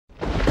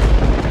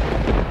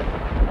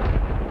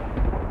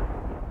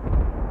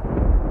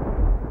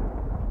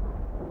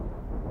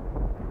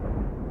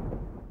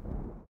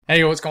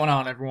Hey, what's going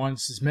on, everyone?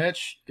 This is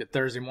Mitch. Good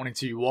Thursday morning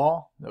to you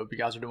all. I hope you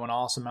guys are doing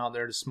awesome out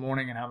there this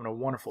morning and having a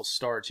wonderful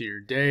start to your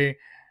day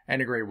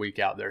and a great week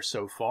out there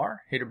so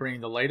far. Here to bring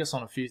you the latest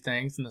on a few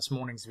things in this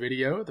morning's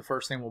video. The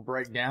first thing we'll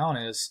break down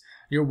is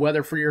your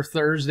weather for your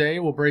Thursday.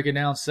 We'll break it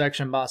down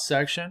section by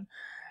section.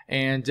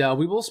 And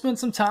we will spend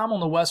some time on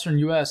the western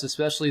U.S.,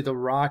 especially the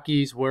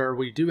Rockies, where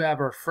we do have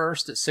our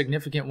first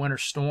significant winter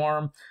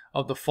storm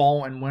of the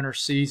fall and winter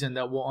season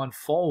that will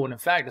unfold. And in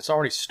fact, it's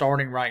already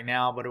starting right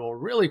now, but it will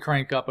really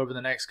crank up over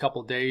the next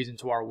couple days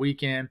into our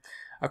weekend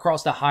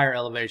across the higher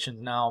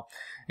elevations. Now,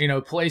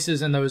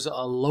 places in those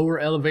lower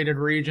elevated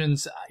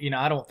regions,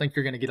 I don't think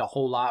you're going to get a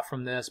whole lot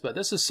from this, but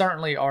this is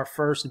certainly our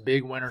first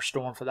big winter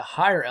storm for the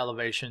higher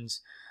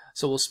elevations.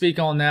 So we'll speak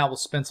on that. We'll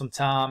spend some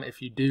time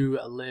if you do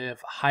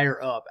live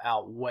higher up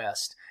out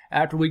west.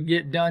 After we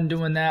get done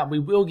doing that, we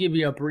will give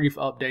you a brief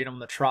update on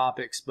the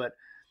tropics, but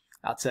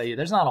I'll tell you,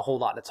 there's not a whole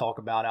lot to talk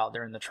about out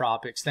there in the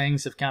tropics.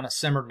 Things have kind of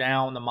simmered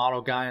down. The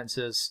model guidance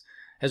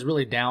has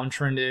really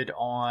downtrended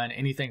on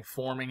anything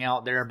forming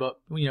out there, but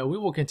we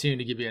will continue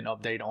to give you an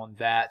update on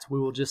that.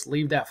 We will just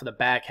leave that for the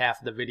back half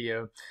of the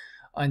video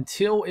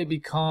until it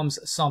becomes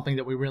something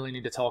that we really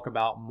need to talk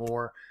about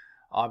more.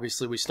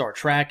 Obviously, we start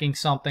tracking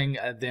something,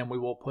 then we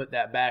will put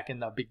that back in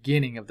the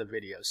beginning of the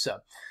video. So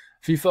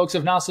if you folks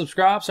have not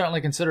subscribed, certainly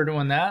consider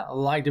doing that.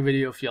 Like the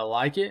video if you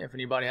like it. If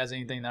anybody has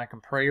anything that I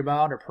can pray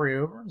about or pray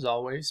over, as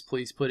always,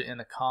 please put it in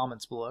the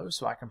comments below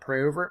so I can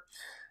pray over it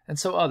and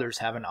so others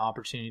have an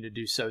opportunity to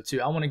do so too.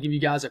 I want to give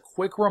you guys a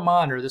quick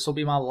reminder. This will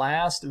be my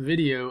last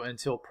video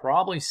until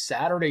probably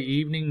Saturday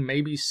evening,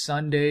 maybe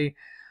Sunday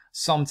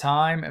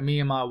sometime. Me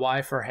and my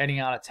wife are heading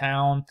out of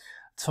town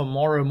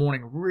tomorrow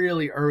morning,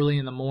 really early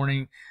in the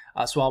morning.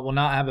 So I will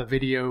not have a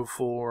video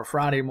for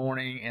Friday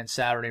morning and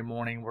Saturday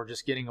morning. We're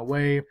just getting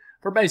away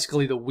for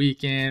basically the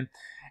weekend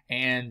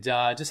and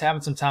just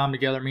having some time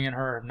together. Me and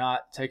her have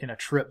not taken a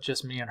trip,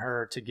 just me and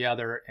her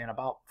together, in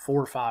about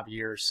 4 or 5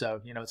 years.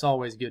 So, it's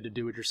always good to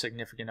do with your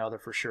significant other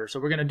for sure. So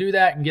we're going to do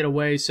that and get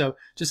away. So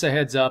just a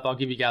heads up, I'll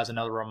give you guys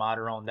another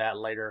reminder on that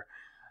later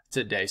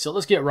today. So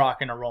let's get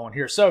rocking and rolling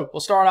here. So we'll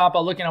start out by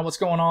looking at what's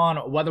going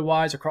on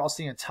weather-wise across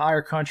the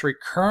entire country.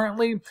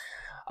 Currently,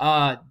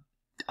 a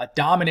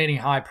dominating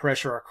high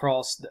pressure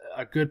across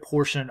a good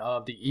portion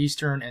of the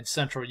eastern and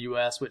central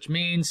U.S., which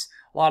means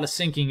a lot of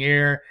sinking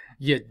air.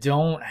 You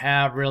don't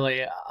have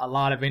really a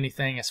lot of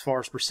anything as far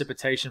as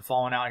precipitation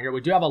falling out here.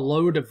 We do have a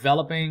low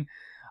developing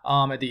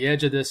at the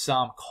edge of this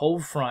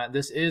cold front.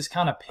 This is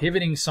kind of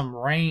pivoting some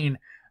rain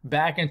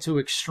back into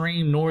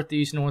extreme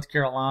northeast North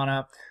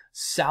Carolina,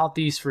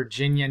 southeast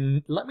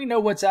Virginia. Let me know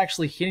what's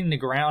actually hitting the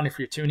ground if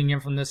you're tuning in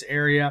from this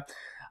area.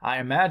 I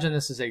imagine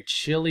this is a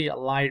chilly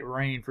light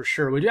rain for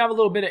sure. We do have a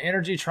little bit of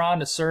energy trying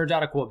to surge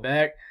out of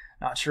Quebec.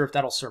 Not sure if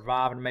that'll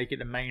survive and make it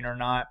to Maine or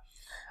not.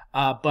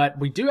 But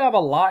we do have a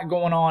lot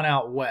going on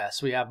out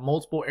west. We have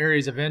multiple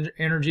areas of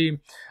energy.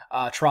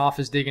 Trough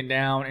is digging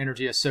down,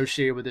 energy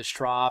associated with this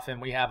trough,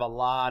 and we have a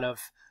lot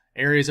of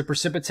areas of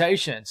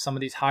precipitation. Some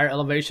of these higher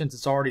elevations,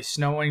 it's already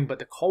snowing, but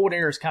the cold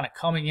air is kind of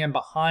coming in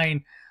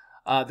behind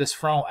this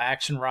frontal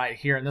action right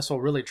here, and this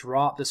will really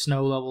drop the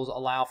snow levels,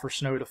 allow for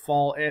snow to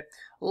fall at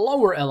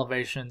lower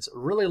elevations.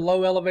 Really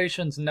low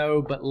elevations,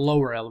 no, but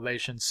lower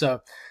elevations.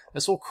 So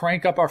this will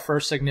crank up our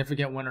first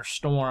significant winter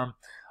storm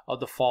of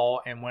the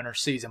fall and winter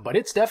season. But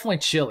it's definitely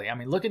chilly. I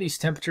mean, look at these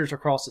temperatures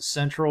across the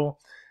central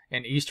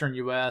and eastern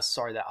U.S.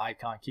 Sorry, that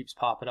icon keeps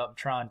popping up. I'm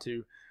trying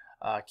to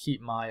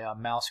keep my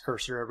mouse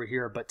cursor over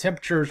here, but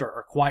temperatures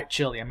are quite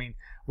chilly. I mean,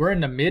 we're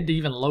in the mid to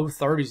even low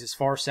 30s as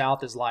far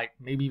south as like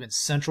maybe even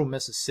central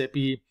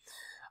Mississippi,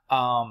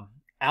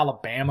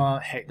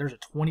 Alabama. Hey, there's a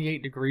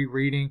 28-degree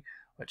reading,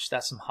 which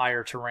that's some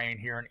higher terrain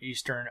here in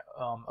eastern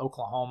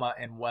Oklahoma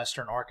and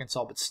western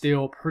Arkansas, but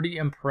still pretty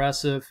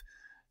impressive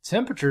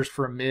temperatures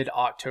for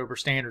mid-October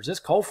standards. This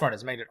cold front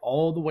has made it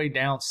all the way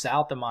down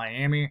south of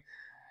Miami.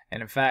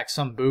 And in fact,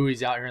 some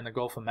buoys out here in the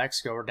Gulf of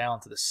Mexico are down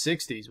to the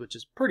 60s, which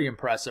is pretty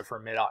impressive for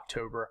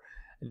mid-October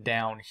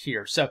down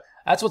here. So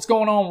that's what's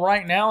going on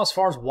right now as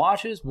far as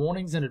watches,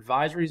 warnings, and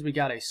advisories. We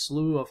got a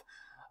slew of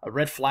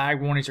red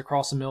flag warnings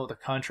across the middle of the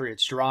country.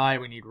 It's dry.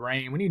 We need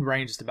rain. We need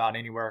rain just about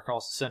anywhere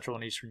across the central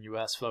and eastern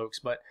U.S., folks.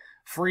 But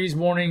freeze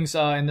warnings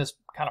in this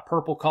kind of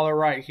purple color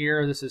right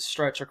here. This is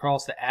stretched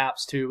across the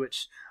apps too,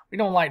 which we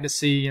don't like to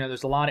see.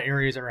 There's a lot of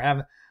areas that are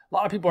having, a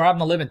lot of people are having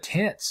to live in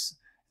tents.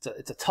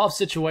 It's a tough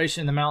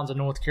situation in the mountains of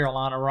North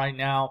Carolina right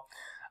now.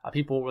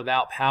 People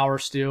without power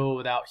still,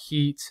 without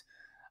heat.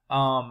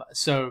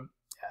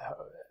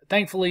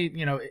 Thankfully,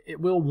 it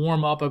will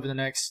warm up over the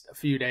next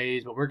few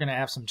days, but we're going to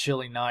have some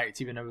chilly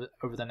nights even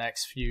over the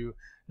next few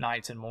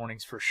nights and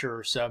mornings for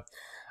sure. So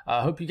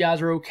I hope you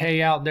guys are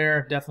okay out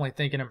there. Definitely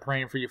thinking and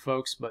praying for you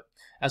folks. But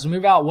as we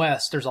move out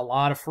west, there's a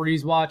lot of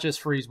freeze watches,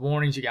 freeze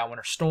warnings. You got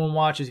winter storm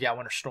watches, you got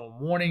winter storm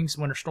warnings.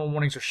 Winter storm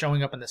warnings are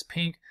showing up in this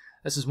pink.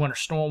 This is winter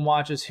storm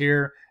watches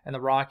here in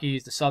the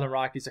Rockies, the southern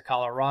Rockies of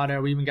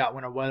Colorado. We even got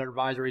winter weather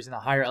advisories in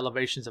the higher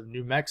elevations of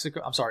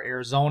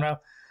Arizona.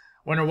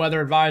 Winter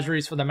weather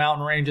advisories for the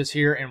mountain ranges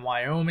here in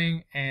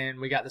Wyoming. And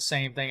we got the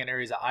same thing in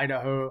areas of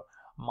Idaho,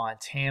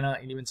 Montana,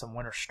 and even some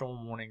winter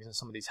storm warnings in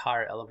some of these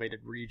higher elevated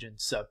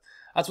regions. So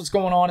that's what's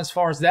going on as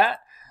far as that.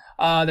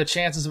 The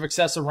chances of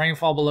excessive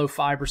rainfall below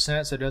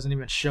 5%, so it doesn't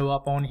even show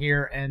up on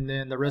here. And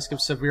then the risk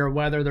of severe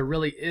weather, there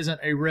really isn't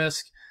a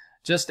risk,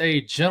 just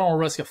a general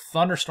risk of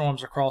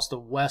thunderstorms across the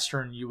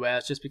western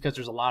U.S. just because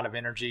there's a lot of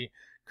energy.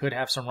 Could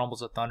have some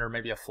rumbles of thunder,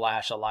 maybe a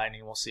flash of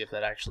lightning. We'll see if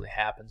that actually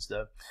happens,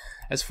 though.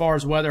 As far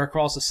as weather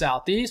across the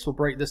southeast, we'll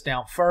break this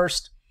down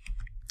first.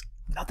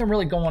 Nothing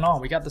really going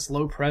on. We got this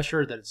low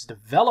pressure that it's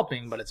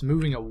developing, but it's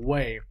moving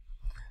away.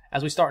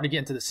 As we start to get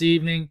into this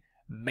evening,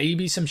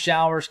 maybe some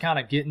showers kind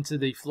of get into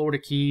the Florida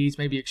Keys,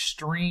 maybe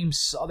extreme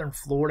southern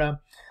Florida.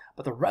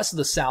 But the rest of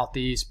the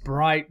southeast,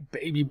 bright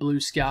baby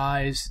blue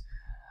skies,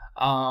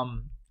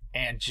 and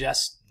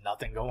just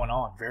nothing going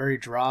on. Very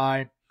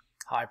dry.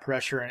 High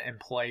pressure in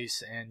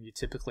place, and you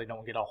typically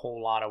don't get a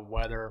whole lot of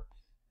weather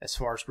as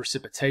far as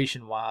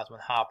precipitation wise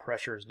when high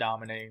pressure is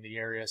dominating the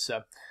area.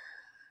 So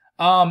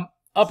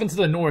up into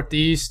the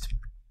northeast,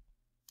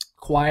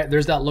 quiet.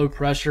 There's that low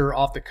pressure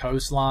off the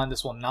coastline.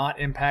 This will not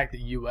impact the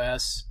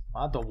U.S.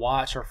 I'll have to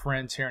watch our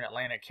friends here in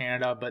Atlantic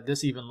Canada, but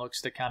this even looks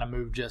to kind of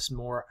move just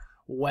more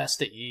west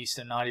to east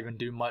and not even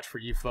do much for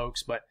you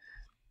folks. But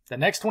the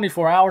next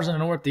 24 hours in the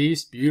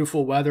northeast,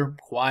 beautiful weather,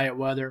 quiet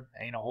weather.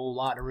 Ain't a whole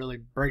lot to really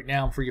break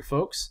down for you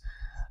folks.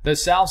 The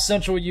south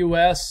central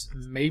U.S.,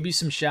 maybe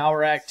some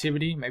shower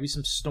activity, maybe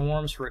some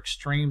storms for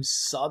extreme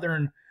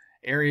southern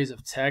areas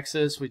of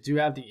Texas. We do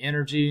have the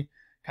energy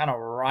kind of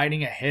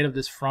riding ahead of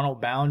this frontal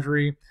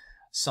boundary.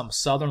 Some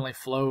southerly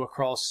flow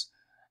across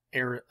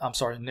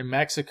New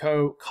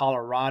Mexico,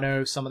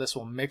 Colorado. Some of this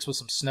will mix with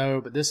some snow,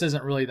 but this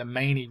isn't really the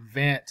main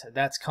event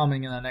that's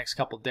coming in the next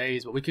couple of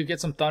days. But we could get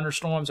some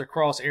thunderstorms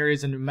across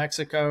areas in New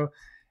Mexico,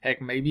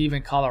 heck, maybe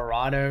even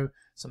Colorado.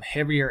 Some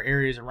heavier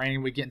areas of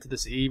rain we get into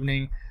this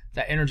evening.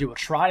 That energy will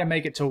try to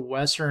make it to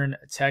western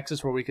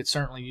Texas, where we could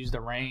certainly use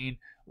the rain.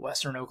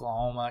 Western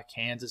Oklahoma,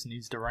 Kansas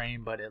needs the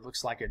rain, but it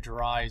looks like it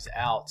dries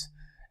out.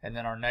 And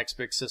then our next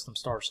big system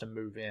starts to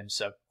move in.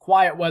 So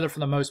quiet weather for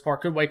the most part.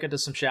 Could wake up to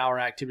some shower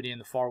activity in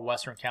the far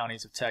western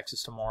counties of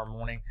Texas tomorrow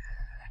morning.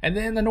 And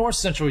then the north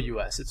central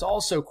U.S., it's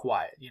also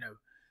quiet. You know,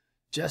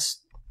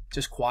 just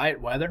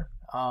quiet weather.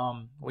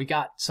 We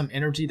got some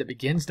energy that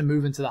begins to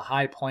move into the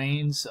high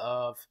plains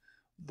of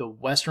the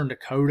western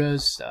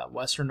Dakotas,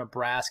 western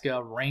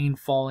Nebraska. Rain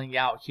falling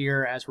out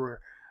here as we're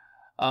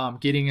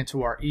getting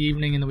into our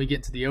evening, and then we get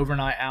into the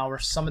overnight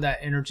hours. Some of that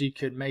energy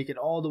could make it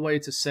all the way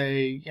to,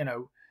 say, you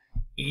know,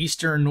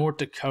 eastern North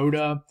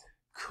Dakota.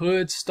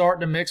 Could start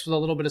to mix with a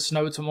little bit of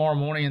snow tomorrow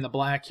morning in the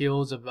Black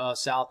Hills of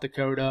South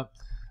Dakota.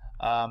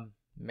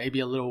 Maybe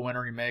a little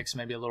wintry mix,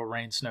 maybe a little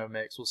rain-snow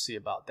mix. We'll see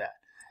about that.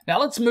 Now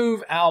let's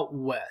move out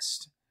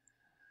west.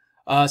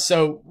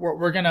 So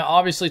we're going to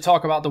obviously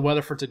talk about the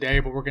weather for today,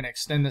 but we're going to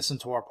extend this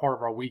into our part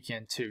of our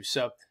weekend too.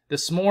 So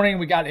this morning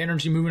we got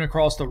energy moving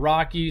across the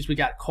Rockies. We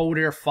got cold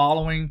air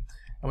following,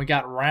 and we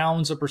got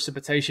rounds of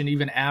precipitation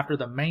even after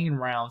the main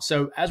round.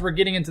 So as we're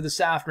getting into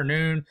this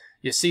afternoon,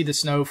 you see the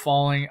snow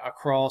falling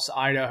across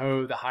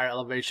Idaho, the higher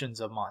elevations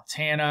of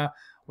Montana.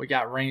 We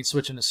got rain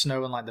switching to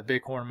snow in like the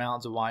Bighorn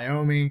Mountains of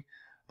Wyoming.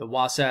 The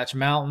Wasatch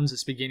Mountains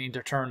is beginning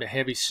to turn to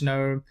heavy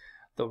snow.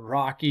 The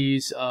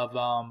Rockies of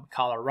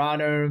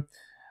Colorado,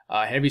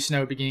 heavy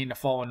snow beginning to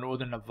fall in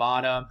northern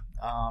Nevada,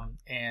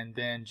 and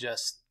then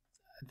just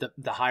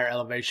the higher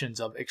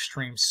elevations of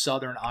extreme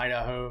southern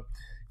Idaho.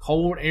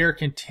 Cold air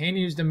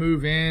continues to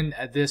move in.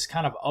 This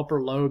kind of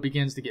upper low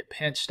begins to get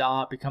pinched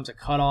off, becomes a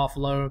cutoff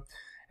low,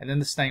 and then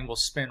this thing will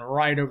spin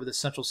right over the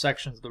central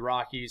sections of the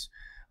Rockies.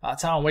 By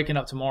the time I'm waking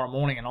up tomorrow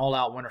morning, an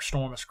all-out winter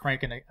storm is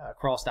cranking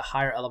across the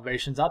higher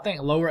elevations. I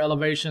think lower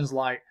elevations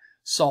like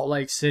Salt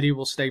Lake City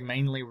will stay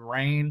mainly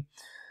rain.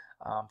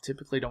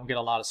 Typically don't get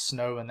a lot of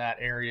snow in that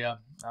area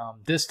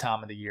this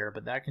time of the year,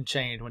 but that can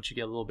change once you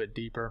get a little bit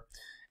deeper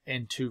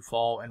into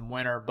fall and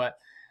winter. But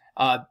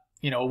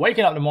you know,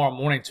 waking up tomorrow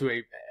morning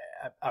to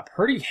a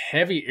pretty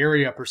heavy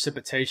area of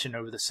precipitation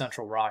over the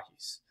central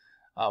Rockies.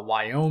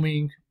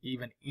 Wyoming,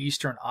 even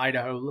eastern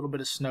Idaho, a little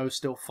bit of snow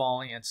still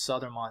falling in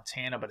southern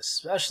Montana, but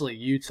especially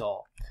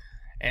Utah.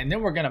 And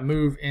then we're going to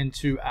move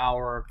into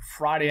our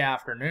Friday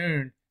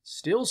afternoon,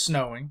 still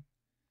snowing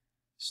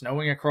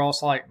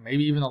across like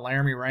maybe even the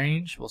Laramie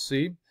Range. We'll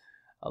see.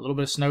 A little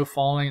bit of snow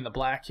falling in the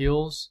Black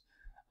Hills.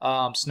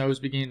 Snow's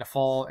beginning to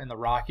fall in the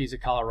Rockies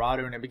of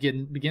Colorado, and it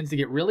begins to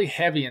get really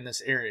heavy in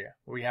this area.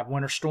 We have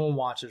winter storm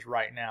watches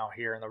right now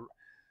here in the.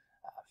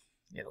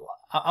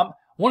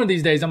 One of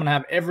these days I'm going to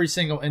have every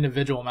single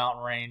individual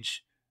mountain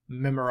range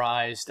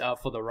memorized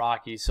for the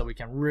Rockies, so we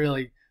can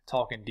really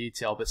talk in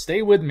detail. But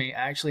stay with me.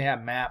 I actually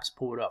have maps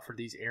pulled up for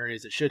these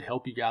areas that should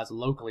help you guys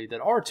locally that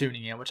are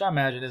tuning in, which I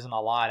imagine isn't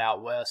a lot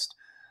out west.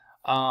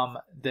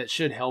 That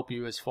should help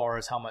you as far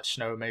as how much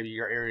snow maybe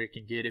your area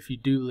can get if you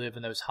do live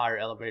in those higher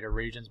elevated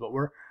regions. But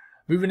we're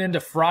moving into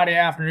Friday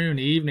afternoon,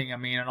 evening. I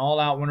mean, an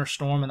all-out winter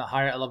storm in the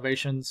higher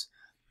elevations.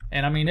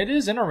 And I mean, it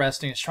is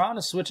interesting. It's trying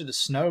to switch it to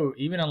snow,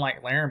 even in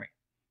like Laramie,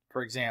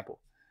 for example.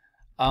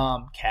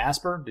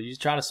 Casper, do you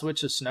try to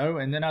switch to snow?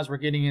 And then as we're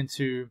getting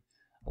into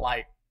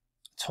like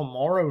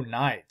tomorrow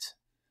night,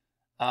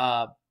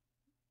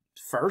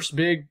 First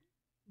big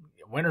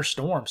winter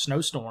storm,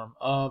 snowstorm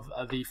of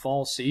the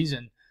fall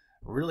season,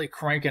 really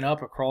cranking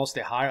up across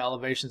the higher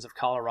elevations of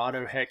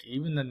Colorado, heck,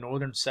 even the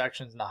northern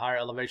sections and the higher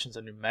elevations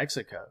of New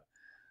Mexico.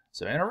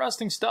 So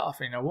interesting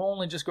stuff. We'll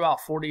only just go out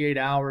 48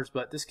 hours,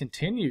 but this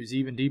continues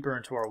even deeper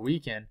into our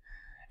weekend.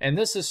 And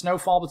this is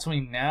snowfall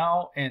between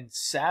now and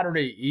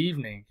Saturday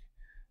evening,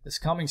 this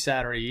coming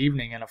Saturday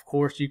evening. And of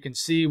course, you can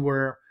see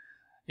where,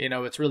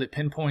 it's really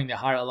pinpointing the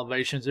higher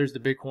elevations. There's the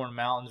Bighorn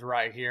Mountains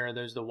right here.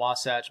 There's the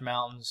Wasatch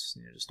Mountains,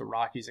 just the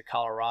Rockies of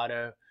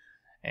Colorado.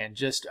 And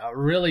just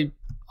really,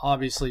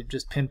 obviously,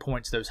 just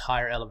pinpoints those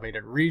higher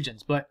elevated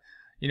regions. But,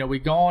 we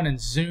go on and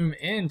zoom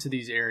into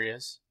these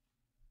areas.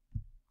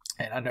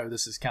 And I know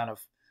this is kind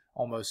of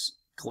almost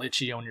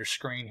glitchy on your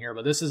screen here,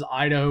 but this is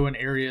Idaho and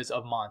areas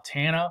of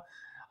Montana.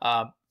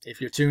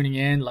 If you're tuning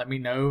in, let me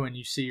know and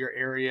you see your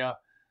area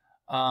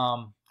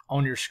on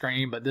your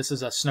screen. But this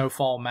is a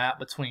snowfall map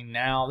between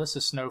now. This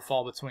is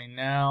snowfall between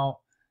now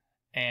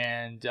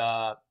and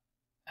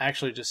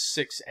actually just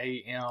 6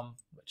 a.m.,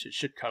 which it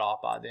should cut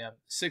off by then.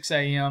 6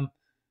 a.m.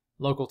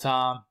 local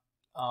time,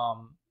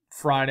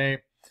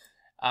 Friday.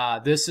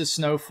 This is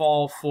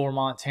snowfall for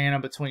Montana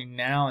between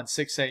now and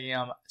 6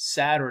 a.m.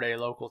 Saturday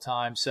local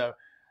time. So,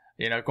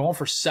 going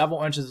for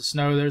several inches of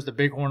snow. There's the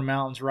Bighorn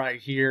Mountains right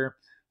here,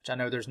 which I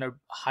know there's no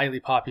highly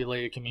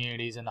populated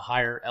communities in the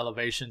higher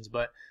elevations,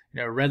 but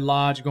Red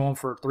Lodge going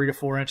for 3 to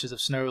 4 inches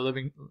of snow.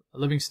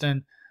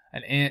 Livingston,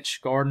 an inch.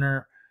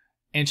 Gardner,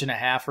 1.5 inches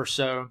or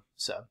so.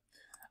 So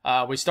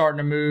we're starting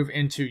to move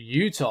into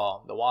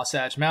Utah. The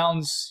Wasatch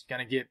Mountains going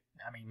to get,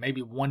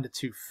 maybe 1 to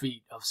 2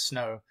 feet of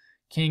snow.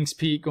 Kings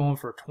Peak going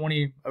for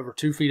over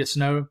 2 feet of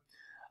snow.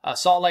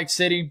 Salt Lake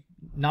City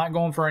not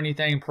going for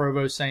anything.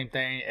 Provo, same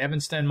thing.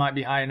 Evanston might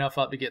be high enough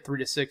up to get 3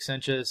 to 6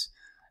 inches.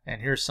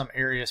 And here's some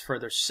areas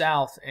further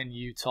south in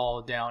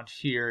Utah down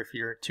here if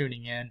you're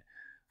tuning in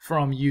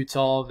from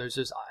Utah. There's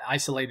just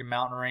isolated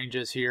mountain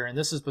ranges here. And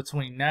this is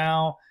between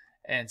now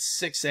and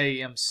 6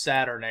 a.m.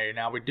 Saturday.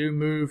 Now we do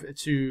move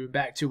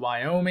back to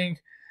Wyoming.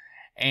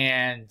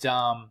 And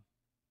not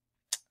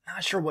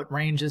sure what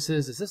range this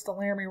is. Is this the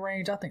Laramie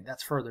Range? I think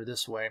that's further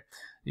this way.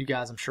 You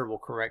guys, I'm sure, will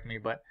correct me.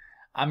 But,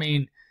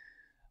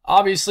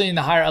 obviously in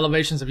the higher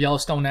elevations of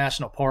Yellowstone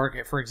National Park,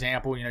 for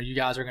example, you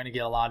guys are going to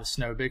get a lot of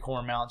snow.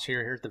 Bighorn Mountains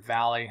here. Here's the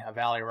valley, a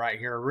valley right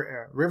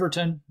here.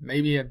 Riverton,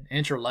 maybe 1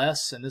 inch or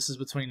less. And this is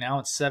between now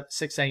and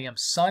 6 a.m.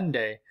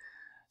 Sunday.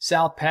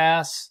 South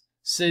Pass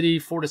City,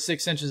 4 to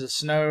 6 inches of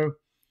snow.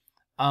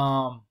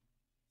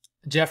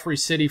 Jeffrey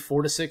City,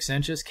 4 to 6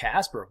 inches.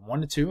 Casper,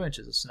 1 to 2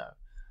 inches of snow.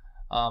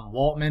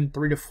 Waltman,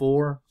 3 to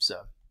 4.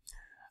 So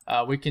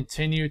we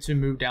continue to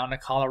move down to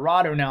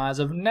Colorado. Now, as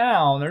of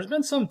now, there's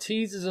been some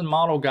teases and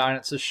model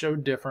guidance that show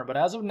different, but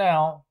as of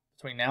now,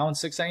 between now and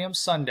 6 a.m.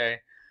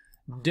 Sunday,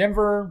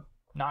 Denver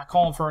not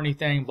calling for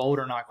anything,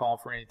 Boulder not calling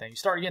for anything. You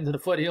start getting to the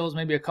foothills,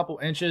 maybe a couple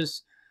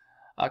inches.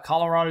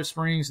 Colorado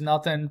Springs,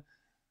 nothing.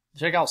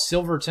 Check out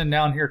Silverton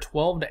down here,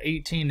 12 to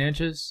 18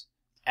 inches.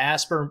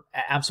 Aspen,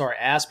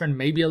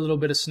 maybe a little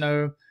bit of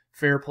snow.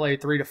 Fairplay,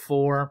 3 to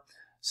 4.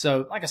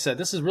 So, like I said,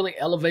 this is really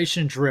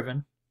elevation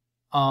driven,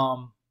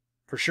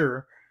 for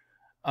sure.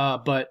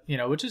 But,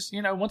 which is,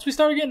 once we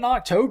start getting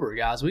October,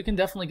 guys, we can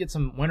definitely get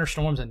some winter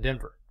storms in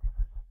Denver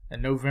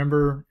in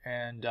November.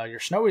 And your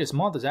snowiest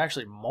month is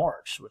actually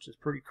March, which is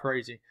pretty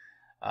crazy.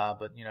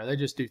 But, they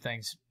just do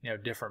things,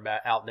 different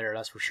out there,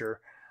 that's for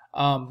sure.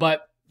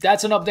 But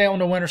that's an update on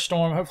the winter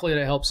storm. Hopefully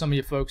that helps some of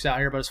you folks out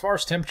here. But as far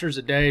as temperatures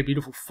today,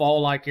 beautiful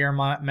fall-like air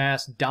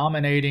mass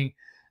dominating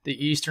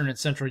the eastern and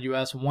central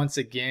U.S. once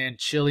again.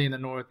 Chilly in the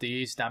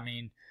northeast.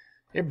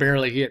 It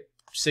barely hit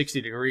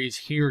 60 degrees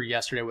here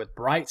yesterday with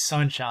bright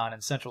sunshine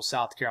in central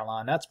South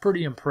Carolina. That's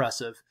pretty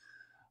impressive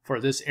for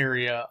this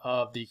area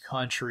of the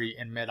country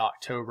in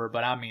mid-October.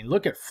 But,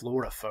 look at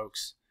Florida,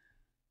 folks.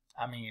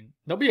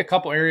 There'll be a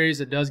couple areas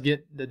that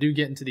do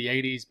get into the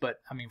 80s,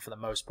 but, for the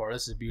most part,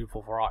 this is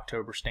beautiful for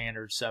October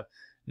standards. So,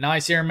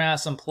 nice air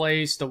mass in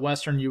place. The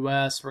western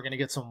U.S., we're going to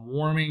get some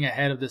warming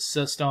ahead of this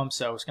system,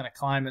 so it's going to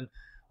climb in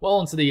well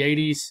into the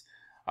 80s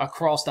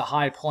across the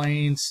high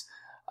plains.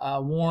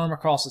 Warm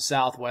across the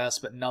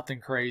southwest, but nothing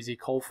crazy.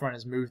 Cold front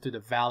has moved through the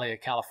valley of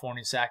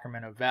California,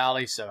 Sacramento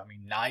Valley. So,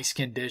 nice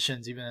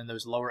conditions even in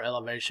those lower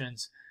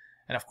elevations.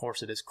 And, of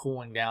course, it is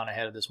cooling down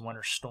ahead of this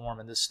winter storm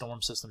and this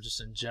storm system just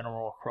in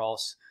general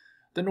across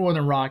the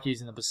northern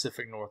Rockies and the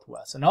Pacific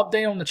Northwest. An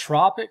update on the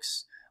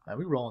tropics. Man,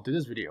 we're rolling through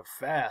this video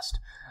fast.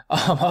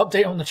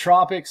 Update on the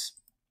tropics.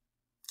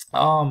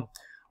 We're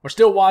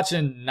still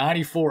watching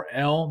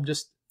 94L.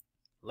 Just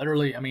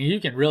literally,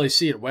 you can really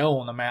see it well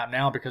on the map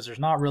now because there's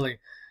not really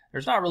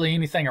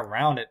anything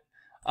around it.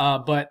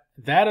 But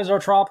that is our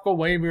tropical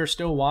wave we are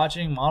still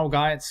watching. Model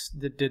guidance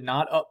that did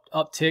not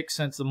uptick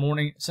since the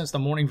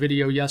morning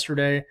video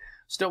yesterday.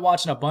 Still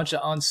watching a bunch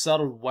of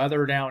unsettled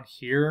weather down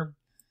here.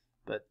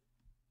 But,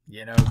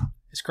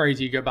 it's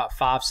crazy. You go about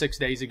 5-6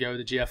 days ago,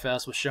 the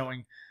GFS was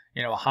showing,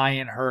 a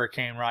high-end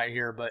hurricane right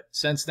here. But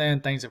since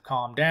then, things have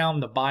calmed down.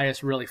 The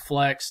bias really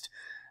flexed,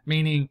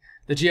 meaning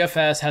the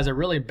GFS has a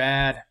really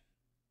bad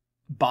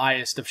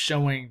biased of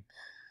showing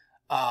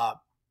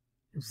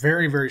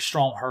very, very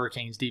strong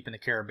hurricanes deep in the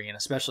Caribbean,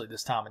 especially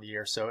this time of the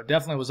year. So it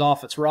definitely was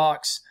off its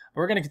rocks.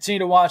 We're going to continue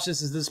to watch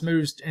this as this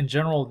moves in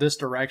general this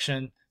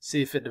direction,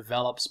 see if it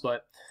develops.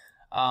 But,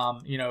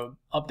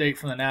 update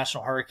from the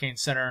National Hurricane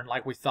Center,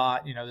 like we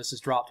thought, this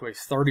has dropped to a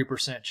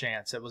 30%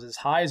 chance. It was as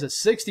high as a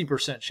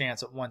 60%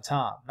 chance at one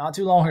time, not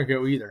too long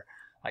ago either,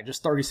 like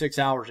just 36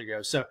 hours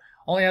ago. So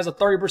only has a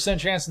 30%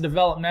 chance to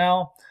develop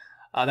now.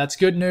 That's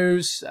good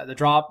news. The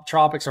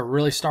tropics are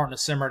really starting to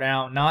simmer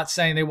down. Not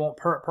saying they won't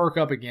perk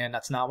up again.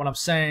 That's not what I'm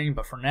saying.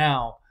 But for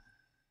now,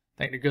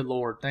 thank the good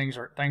Lord, things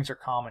are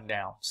calming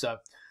down. So,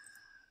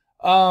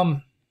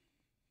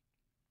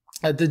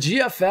 at the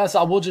GFS,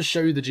 I will just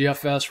show you the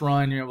GFS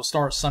run. We'll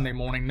start Sunday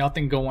morning.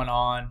 Nothing going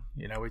on.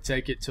 We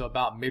take it to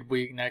about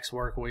midweek next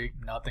work week.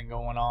 Nothing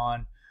going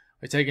on.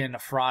 We take it into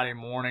Friday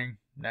morning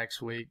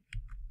next week.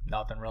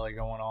 Nothing really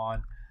going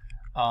on.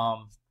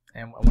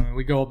 And when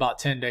we go about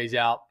 10 days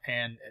out,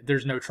 and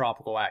there's no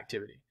tropical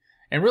activity.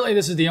 And really,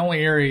 this is the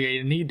only area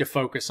you need to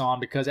focus on,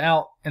 because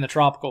out in the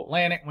tropical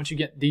Atlantic, once you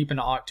get deep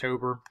into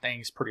October,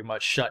 things pretty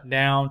much shut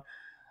down.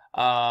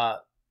 The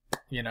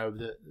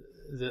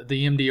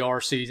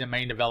MDR season,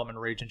 main development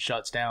region,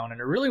 shuts down,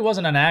 and it really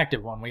wasn't an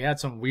active one. We had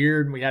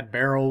we had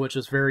Beryl, which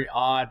was very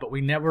odd, but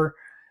we never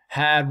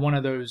had one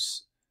of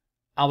those,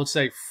 I would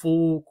say,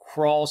 full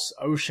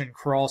ocean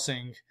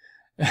crossing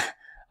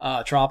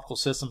tropical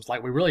systems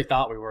like we really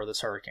thought we were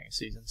this hurricane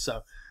season.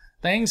 So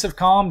things have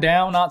calmed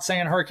down. Not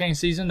saying hurricane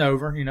season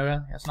over,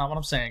 that's not what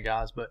I'm saying,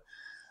 guys. But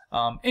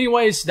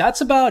anyways, that's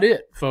about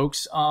it,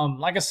 folks.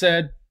 Like I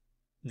said,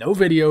 no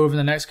video over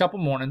the next couple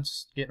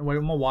mornings. Getting away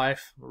with my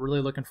wife. We're really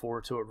looking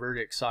forward to it.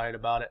 Very excited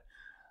about it.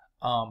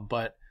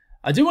 But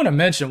I do want to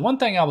mention one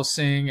thing I was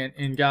seeing,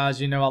 and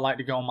guys, I like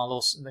to go on my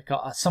little.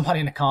 Somebody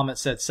in the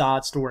comments said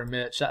 "side story,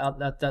 Mitch."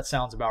 That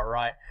sounds about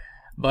right.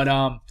 But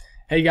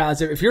hey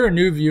guys, if you're a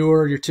new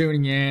viewer, you're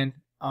tuning in,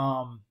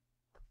 you're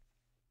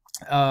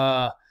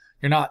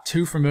not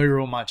too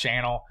familiar with my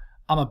channel,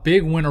 I'm a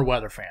big winter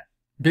weather fan.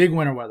 Big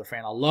winter weather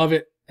fan. I love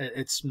it.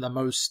 It's the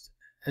most.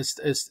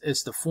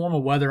 It's the form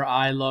of weather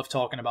I love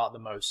talking about the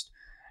most.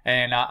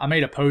 And I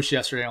made a post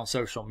yesterday on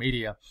social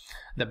media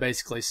that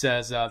basically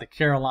says the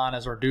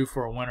Carolinas are due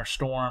for a winter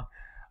storm.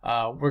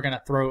 We're going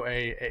to throw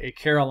a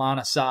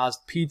Carolina-sized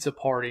pizza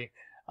party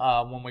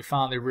when we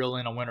finally reel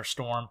in a winter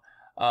storm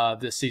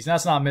this season.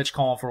 That's not Mitch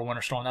calling for a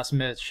winter storm. That's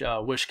Mitch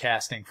wish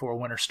casting for a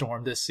winter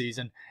storm this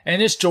season. And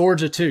it's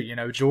Georgia too.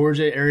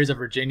 Georgia, areas of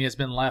Virginia has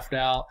been left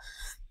out.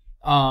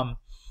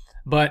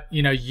 But,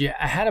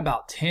 I had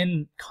about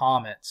 10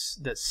 comments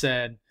that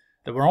said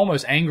that were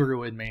almost angry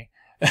with me,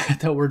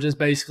 that were just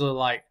basically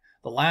like,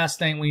 the last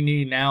thing we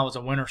need now is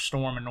a winter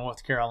storm in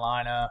North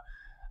Carolina.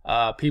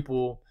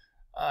 People,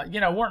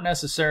 weren't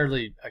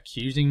necessarily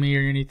accusing me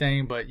or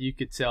anything, but you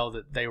could tell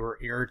that they were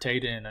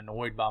irritated and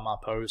annoyed by my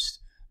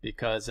post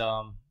because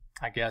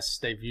I guess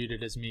they viewed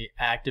it as me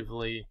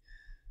actively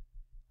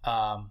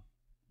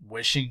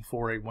wishing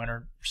for a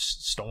winter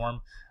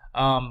storm.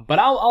 But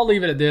I'll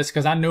leave it at this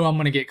because I know I'm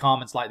going to get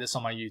comments like this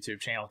on my YouTube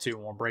channel too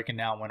when we're breaking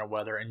down winter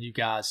weather, and you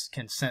guys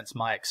can sense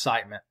my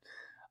excitement.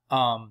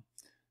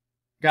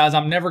 Guys,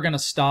 I'm never going to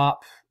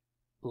stop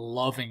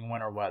loving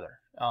winter weather.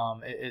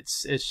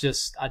 It's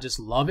just, I just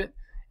love it.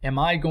 Am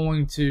I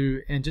going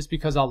to, and just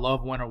because I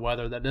love winter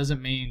weather, that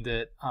doesn't mean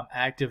that I'm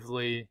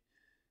actively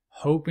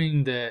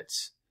hoping that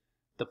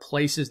the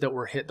places that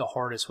were hit the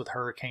hardest with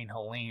Hurricane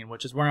Helene,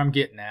 which is where I'm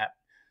getting at.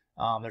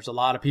 There's a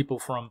lot of people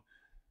from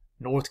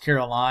North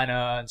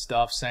Carolina and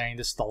stuff saying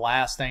this is the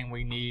last thing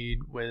we need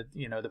with,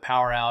 the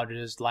power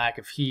outages, lack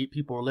of heat.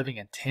 People are living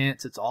in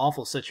tents. It's an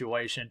awful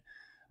situation.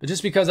 But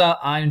just because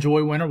I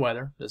enjoy winter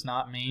weather does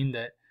not mean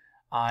that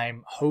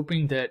I'm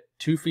hoping that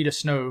 2 feet of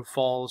snow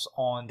falls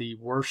on the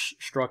worst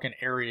struck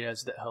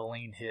areas that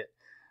Helene hit.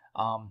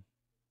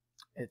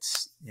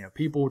 It's,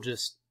 people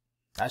just,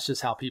 that's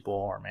just how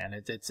people are, man.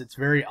 It's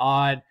very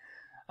odd.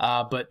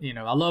 But,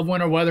 I love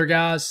winter weather,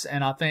 guys.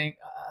 And I think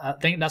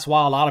that's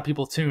why a lot of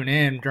people tune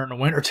in during the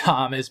winter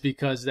time, is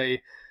because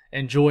they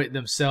enjoy it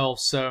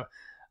themselves. So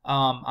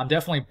I'm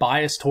definitely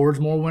biased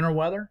towards more winter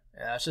weather.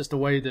 That's just the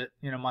way that,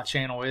 my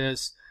channel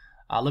is.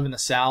 I live in the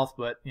South,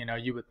 but,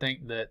 you would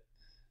think that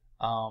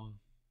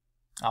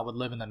I would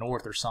live in the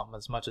North or something,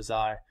 as much as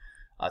I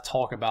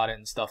talk about it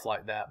and stuff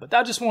like that. But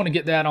I just want to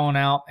get that on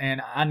out.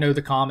 And I know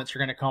the comments are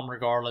going to come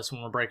regardless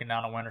when we're breaking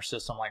down a winter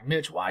system. Like,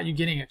 Mitch, why are you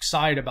getting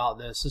excited about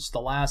this? It's the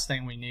last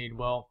thing we need.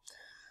 Well,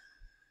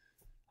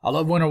 I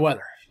love winter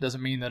weather.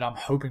 Doesn't mean that I'm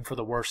hoping for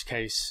the worst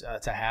case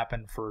to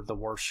happen for the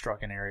worst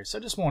struck areas. So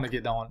I just want to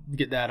get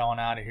that on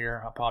out of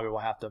here. I probably will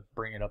have to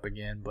bring it up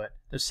again, but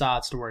there's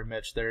side story,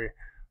 Mitch, there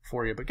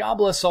for you. But God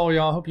bless all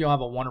y'all. Hope y'all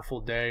have a wonderful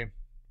day.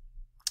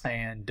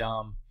 And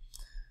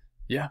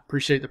yeah,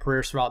 appreciate the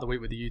prayers throughout the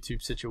week with the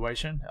YouTube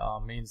situation.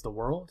 Means the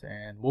world,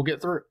 and we'll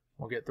get through it.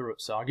 We'll get through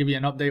it. So I'll give you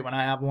an update when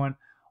I have one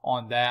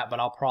on that, but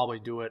I'll probably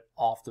do it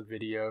off the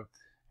video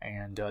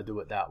and do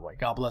it that way.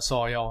 God bless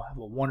all y'all. Have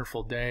a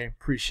wonderful day.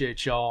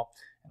 Appreciate y'all.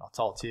 And I'll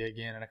talk to you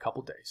again in a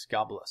couple days.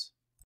 God bless.